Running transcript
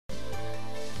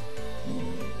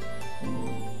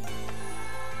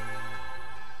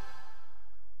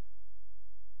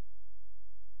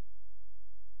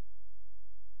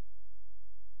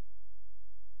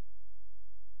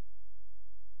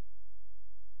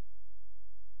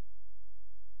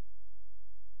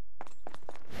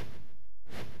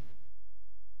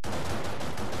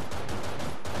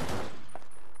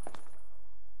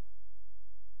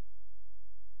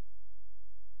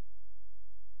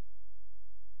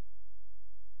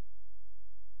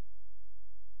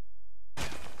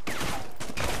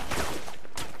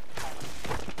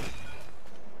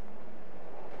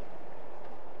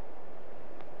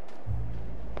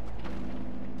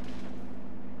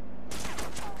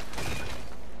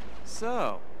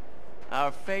So,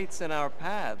 our fates and our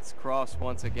paths cross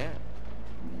once again.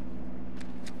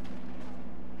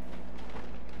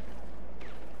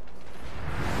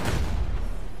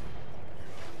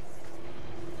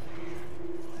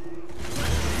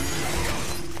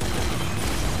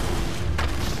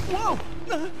 Whoa!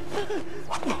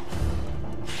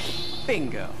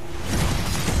 Bingo.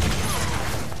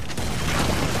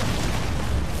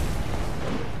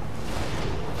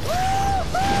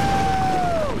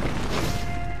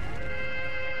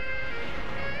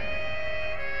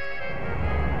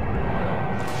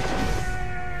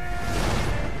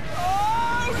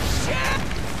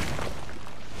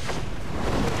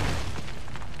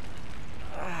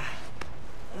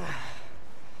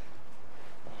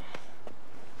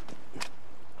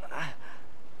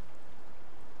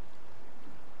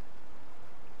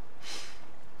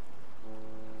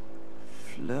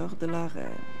 Fleur de la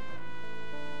Reine,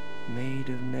 Maid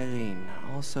of Nerine,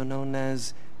 also known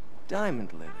as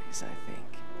diamond lilies, I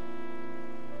think.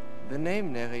 The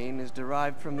name Nerine is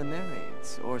derived from the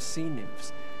Nereids, or sea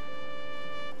nymphs.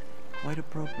 Quite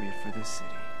appropriate for this city.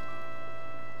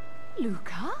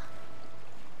 Luca?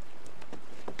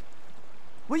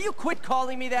 Will you quit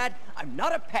calling me that? I'm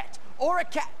not a pet, or a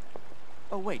cat!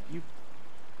 Oh wait, you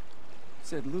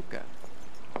said Luca.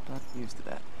 Not used to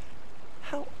that.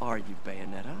 How are you,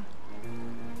 Bayonetta?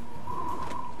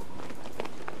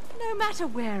 No matter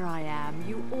where I am,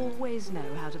 you always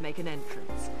know how to make an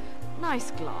entrance.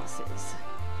 Nice glasses.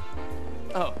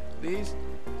 Oh, these?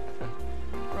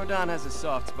 Rodan has a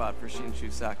soft spot for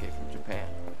Shinshu sake from Japan.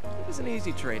 It was an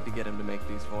easy trade to get him to make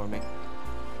these for me.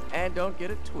 And don't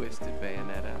get it twisted,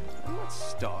 Bayonetta. I'm not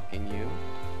stalking you.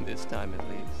 This time at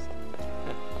least.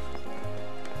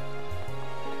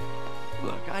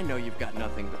 Look, I know you've got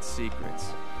nothing but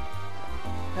secrets.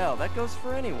 Hell, that goes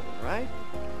for anyone, right?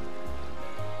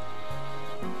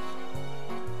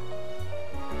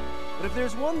 But if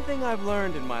there's one thing I've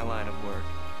learned in my line of work,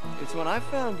 it's when I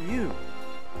found you,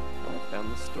 I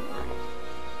found the story.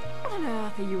 What on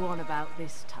earth are you on about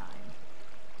this time?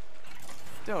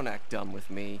 Don't act dumb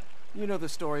with me. You know the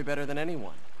story better than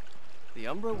anyone. The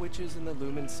Umbra Witches and the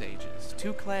Lumen Sages,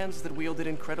 two clans that wielded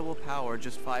incredible power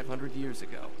just 500 years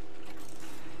ago.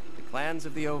 The clans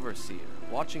of the Overseer,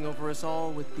 watching over us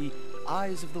all with the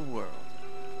eyes of the world,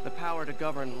 the power to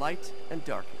govern light and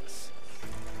darkness.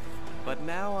 But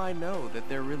now I know that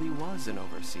there really was an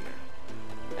Overseer.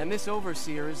 And this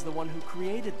Overseer is the one who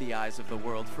created the eyes of the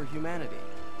world for humanity.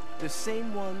 The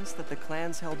same ones that the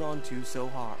clans held on to so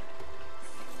hard.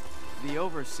 The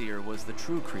Overseer was the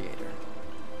true creator.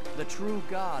 The true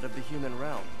god of the human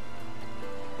realm.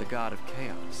 The god of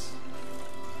chaos.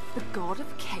 The god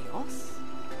of chaos?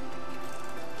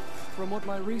 From what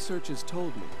my research has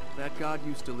told me, that god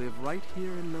used to live right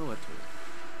here in Noatur.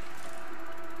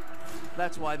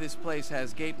 That's why this place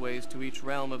has gateways to each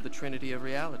realm of the Trinity of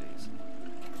Realities.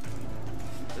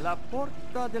 La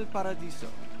Porta del Paradiso,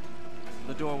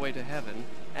 the doorway to heaven,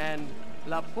 and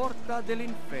La Porta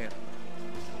dell'Inferno,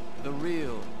 the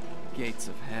real gates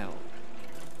of hell.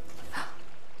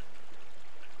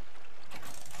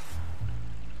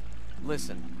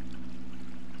 Listen,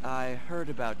 I heard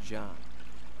about John.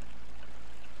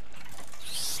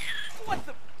 What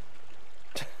the?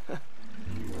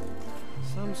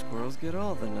 Some squirrels get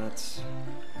all the nuts.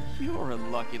 You're a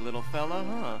lucky little fella,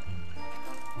 huh?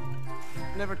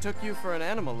 Never took you for an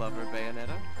animal lover,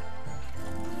 Bayonetta.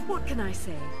 What can I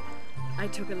say? I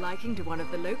took a liking to one of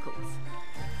the locals.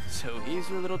 So he's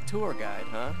your little tour guide,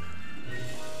 huh?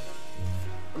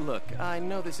 Look, I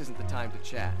know this isn't the time to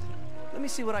chat. Let me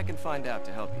see what I can find out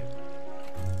to help you.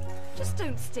 Just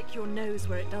don't stick your nose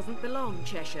where it doesn't belong,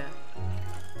 Cheshire.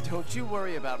 Don't you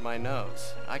worry about my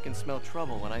nose. I can smell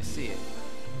trouble when I see it.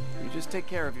 You just take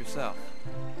care of yourself.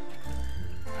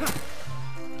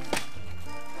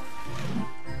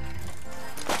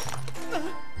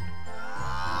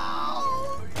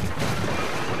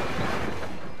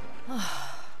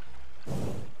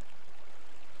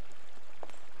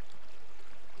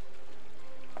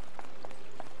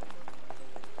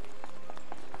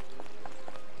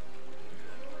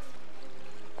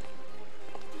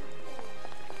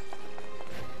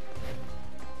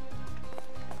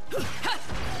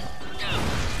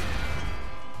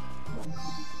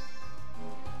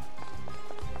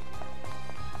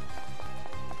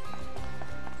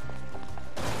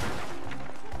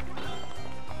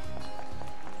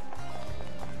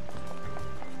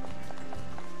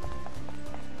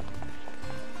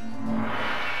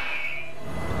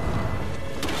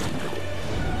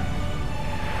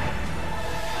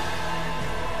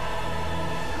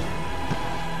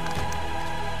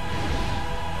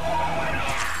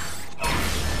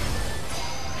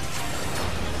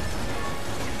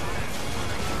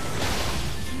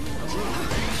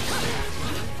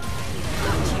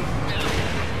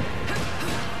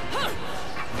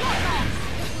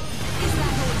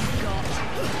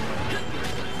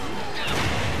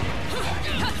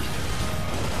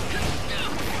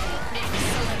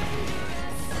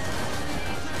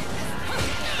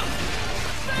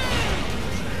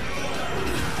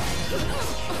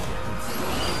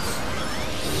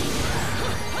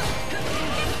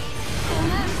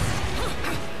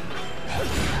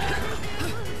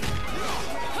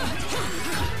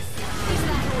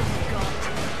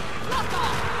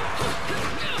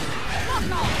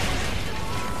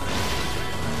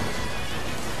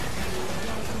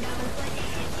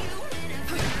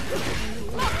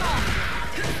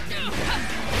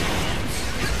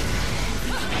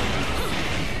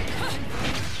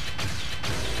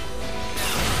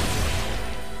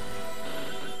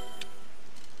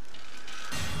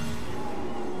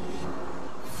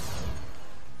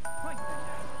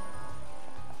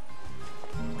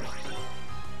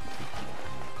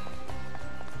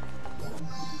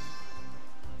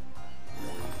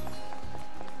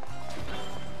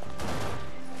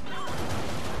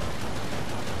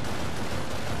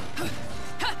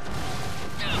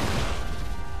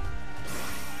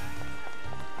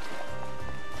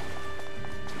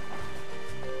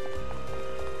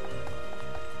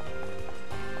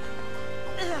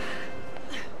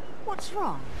 What's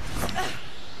wrong?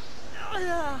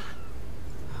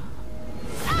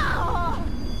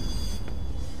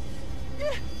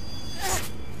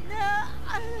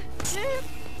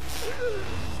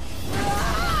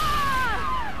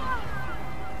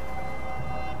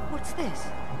 What's this?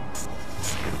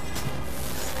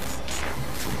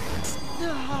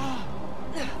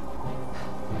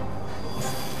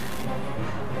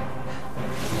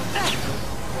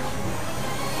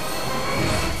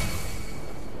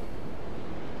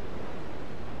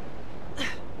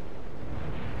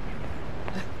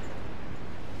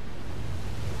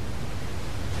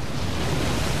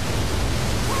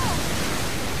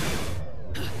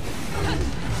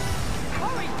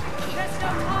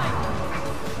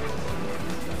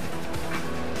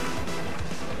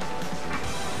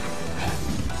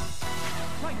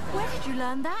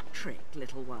 Learn that trick,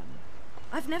 little one.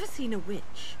 I've never seen a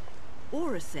witch,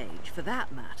 or a sage for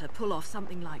that matter, pull off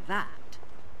something like that.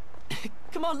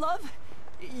 Come on, love.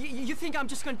 You think I'm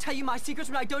just gonna tell you my secrets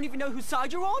when I don't even know whose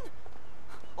side you're on?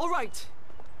 All right.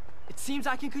 It seems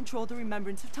I can control the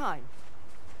remembrance of time.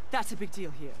 That's a big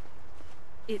deal here.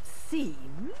 It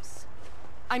seems?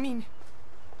 I mean,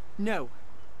 no.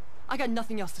 I got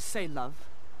nothing else to say, love.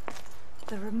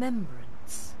 The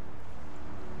remembrance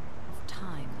of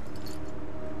time.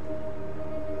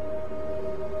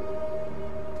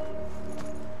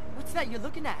 What's that you're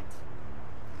looking at?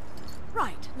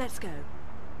 Right, let's go.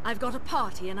 I've got a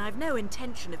party and I've no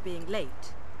intention of being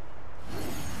late.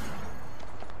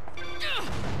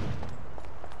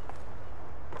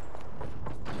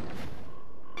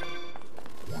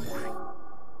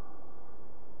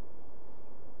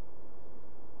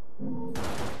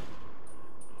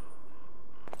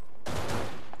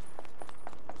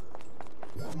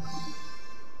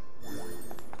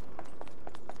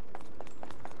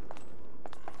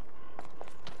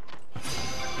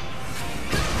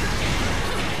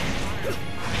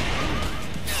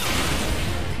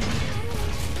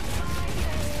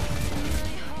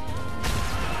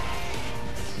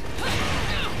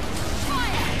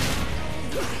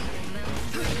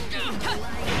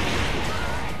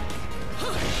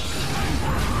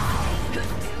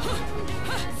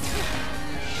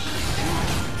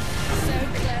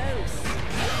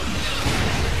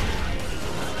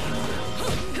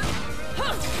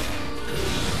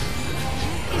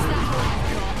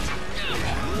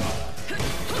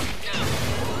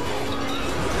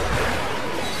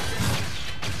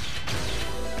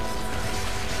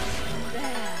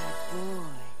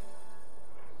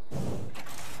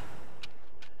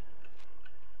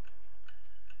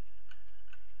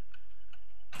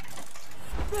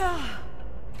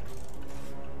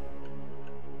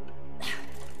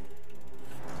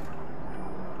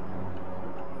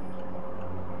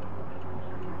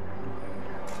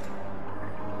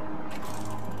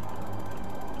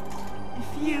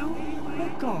 If you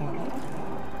were gone,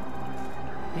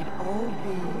 they'd all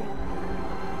be...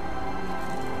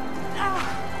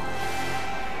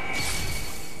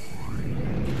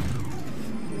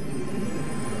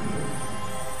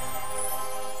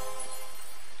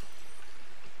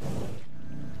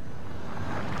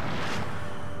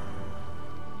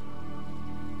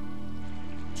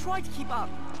 Try to keep up.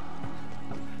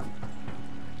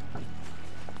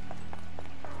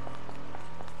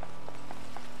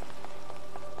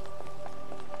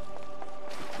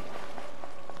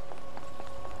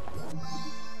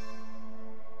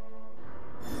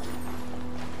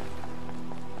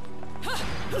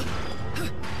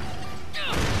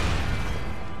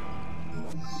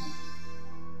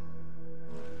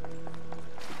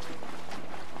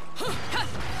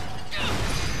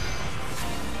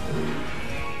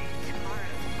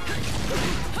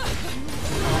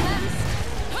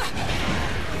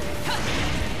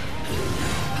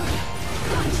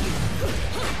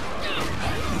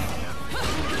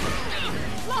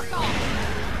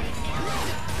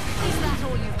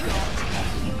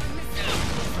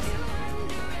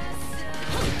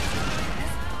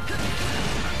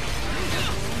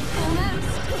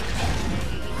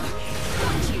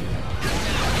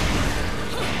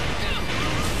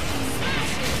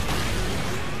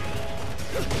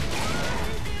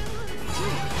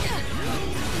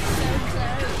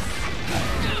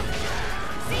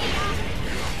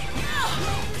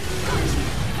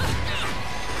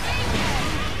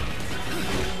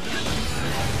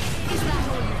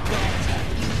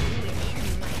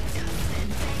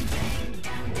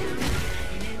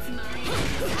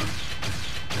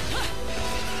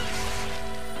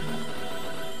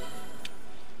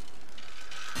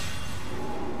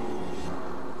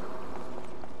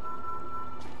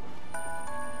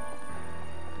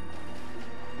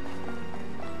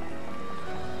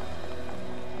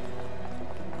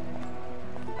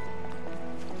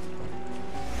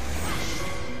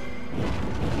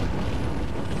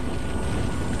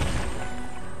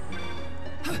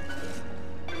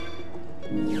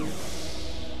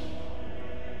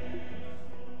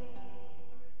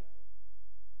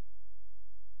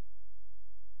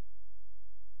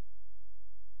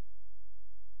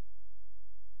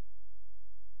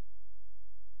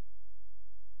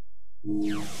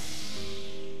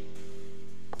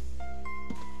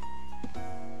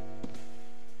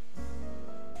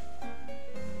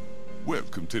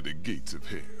 Welcome to the gates of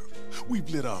hell. We've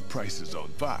lit our prices on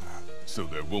fire, so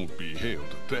there won't be hell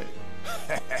to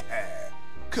pay.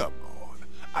 Come on,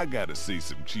 I gotta say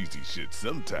some cheesy shit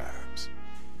sometimes.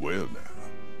 Well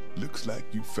now, looks like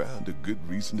you found a good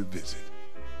reason to visit.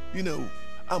 You know,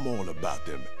 I'm all about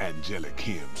them angelic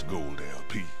hymns gold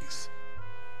LPs.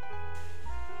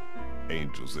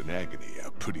 Angels in Agony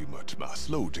are pretty much my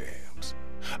slow jams.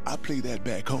 I play that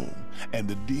back home, and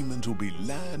the demons will be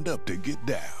lined up to get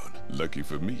down. Lucky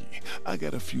for me, I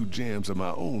got a few jams of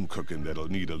my own cooking that'll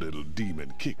need a little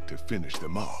demon kick to finish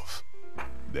them off.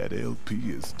 That LP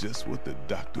is just what the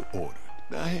doctor ordered.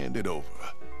 Now hand it over,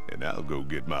 and I'll go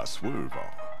get my swerve on.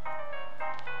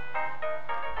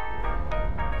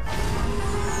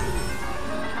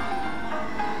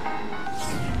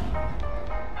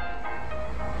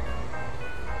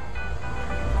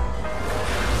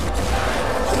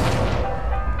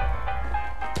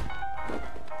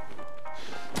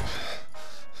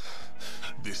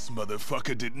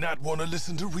 Motherfucker did not want to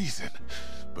listen to reason,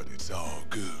 but it's all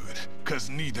good, 'cause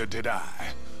neither did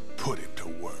I. Put him to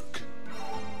work.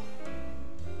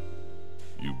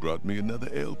 You brought me another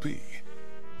LP.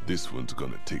 This one's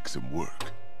gonna take some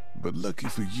work, but lucky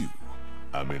for you,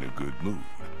 I'm in a good mood.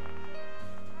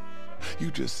 You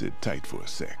just sit tight for a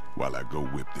sec while I go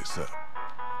whip this up.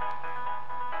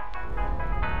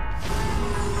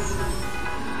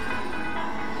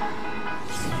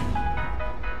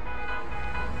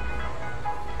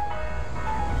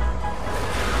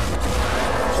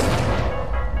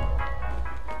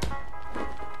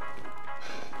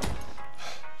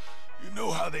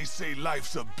 They say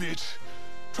life's a bitch.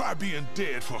 Try being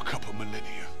dead for a couple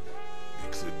millennia.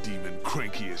 Makes a demon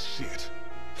cranky as shit.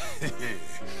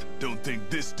 Don't think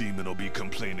this demon will be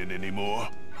complaining anymore.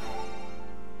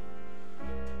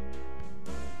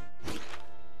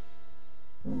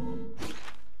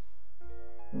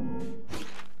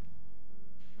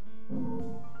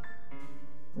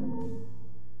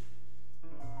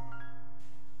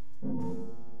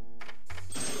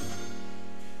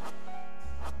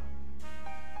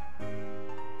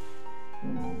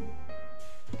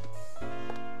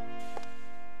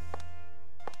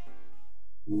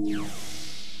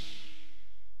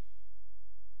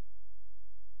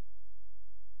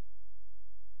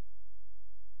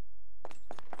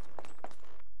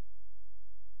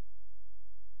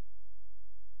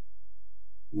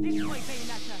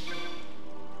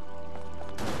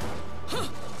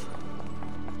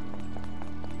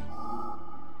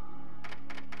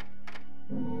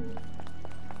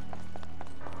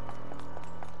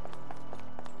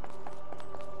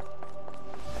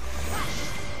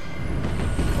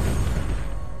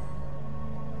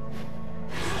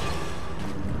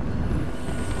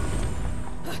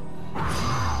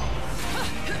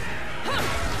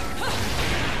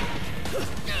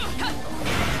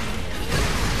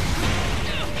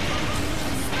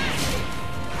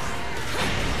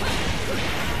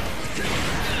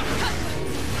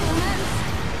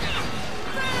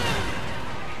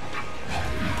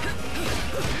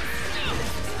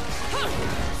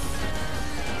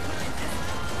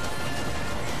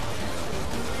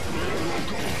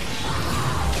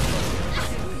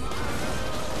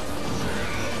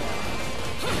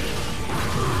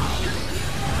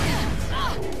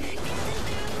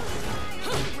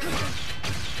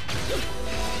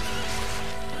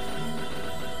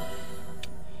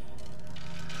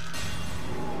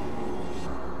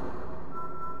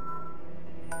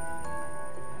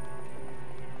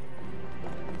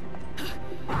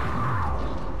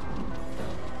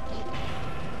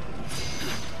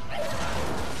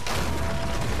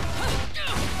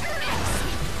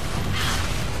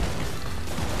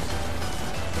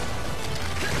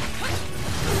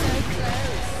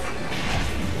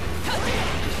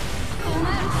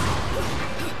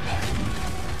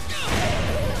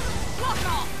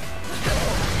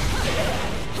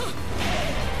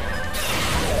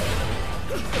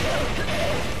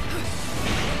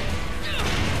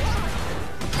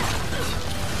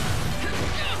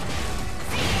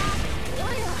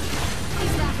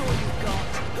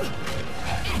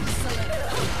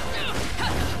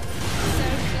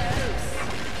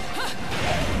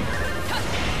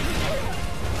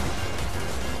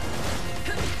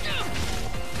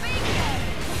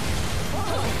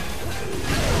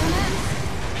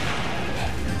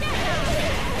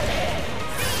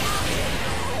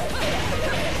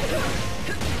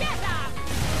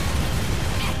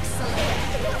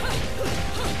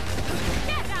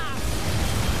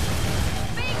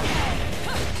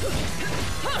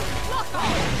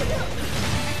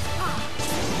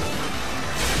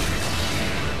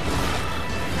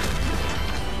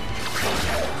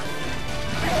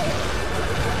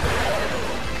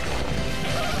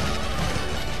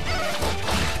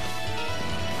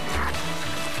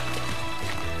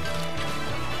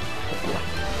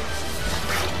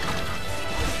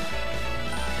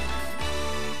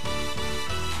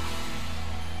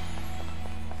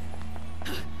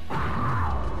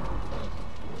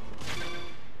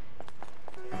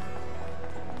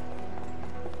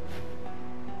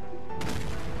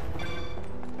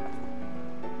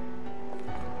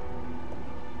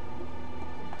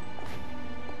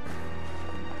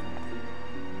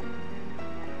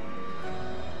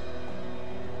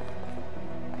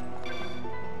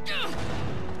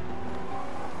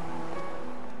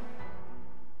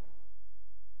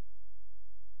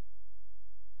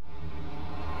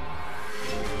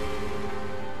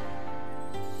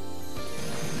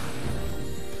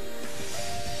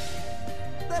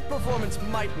 That performance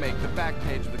might make the back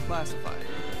page of the classified.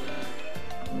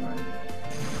 Right.